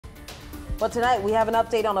Well, tonight we have an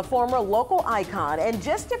update on a former local icon. In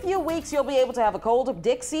just a few weeks, you'll be able to have a cold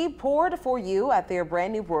Dixie poured for you at their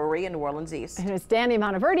brand new brewery in New Orleans East. And as Danny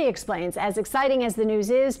Monteverdi explains, as exciting as the news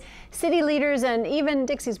is, city leaders and even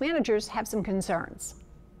Dixie's managers have some concerns.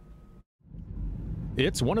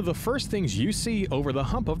 It's one of the first things you see over the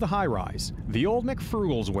hump of the high-rise, the old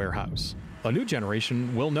McFrugal's warehouse. A new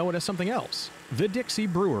generation will know it as something else, the Dixie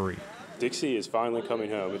Brewery. Dixie is finally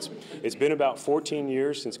coming home. It's been about 14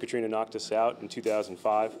 years since Katrina knocked us out in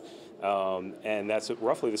 2005, and that's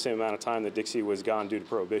roughly the same amount of time that Dixie was gone due to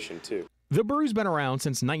Prohibition, too. The brew's been around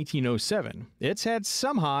since 1907. It's had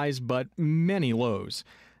some highs, but many lows.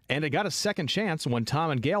 And it got a second chance when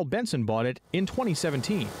Tom and Gail Benson bought it in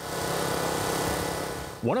 2017.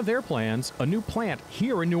 One of their plans, a new plant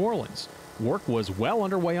here in New Orleans. Work was well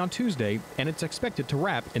underway on Tuesday, and it's expected to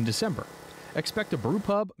wrap in December. Expect a brew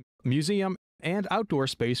pub, museum, and outdoor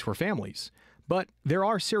space for families. But there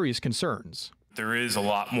are serious concerns. There is a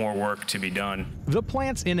lot more work to be done. The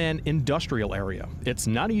plant's in an industrial area. It's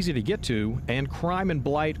not easy to get to, and crime and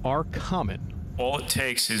blight are common. All it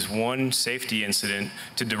takes is one safety incident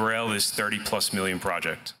to derail this $30+ million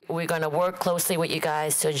project. We're going to work closely with you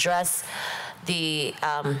guys to address the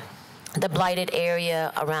blighted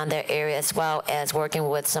area around their area, as well as working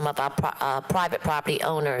with some of our private property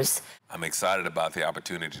owners. I'm excited about the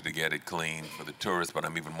opportunity to get it clean for the tourists, but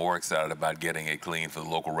I'm even more excited about getting it clean for the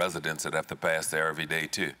local residents that have to pass there every day,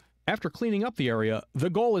 too. After cleaning up the area, the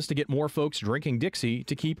goal is to get more folks drinking Dixie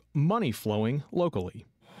to keep money flowing locally.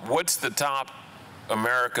 What's the top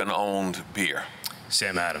American-owned beer?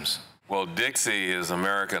 Sam Adams. Well, Dixie is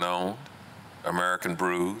American-owned, American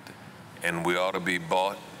brewed, and we ought to be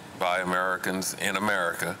bought by Americans in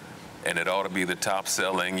America, and it ought to be the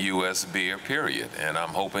top-selling U.S. beer, period. And I'm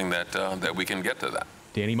hoping that that we can get to that.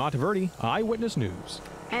 Danny Monteverdi, Eyewitness News.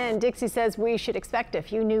 And Dixie says we should expect a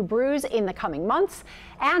few new brews in the coming months.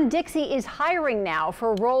 And Dixie is hiring now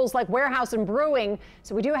for roles like warehouse and brewing.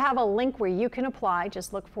 So we do have a link where you can apply.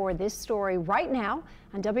 Just look for this story right now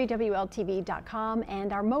on WWLTV.com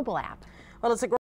and our mobile app. Well, it's a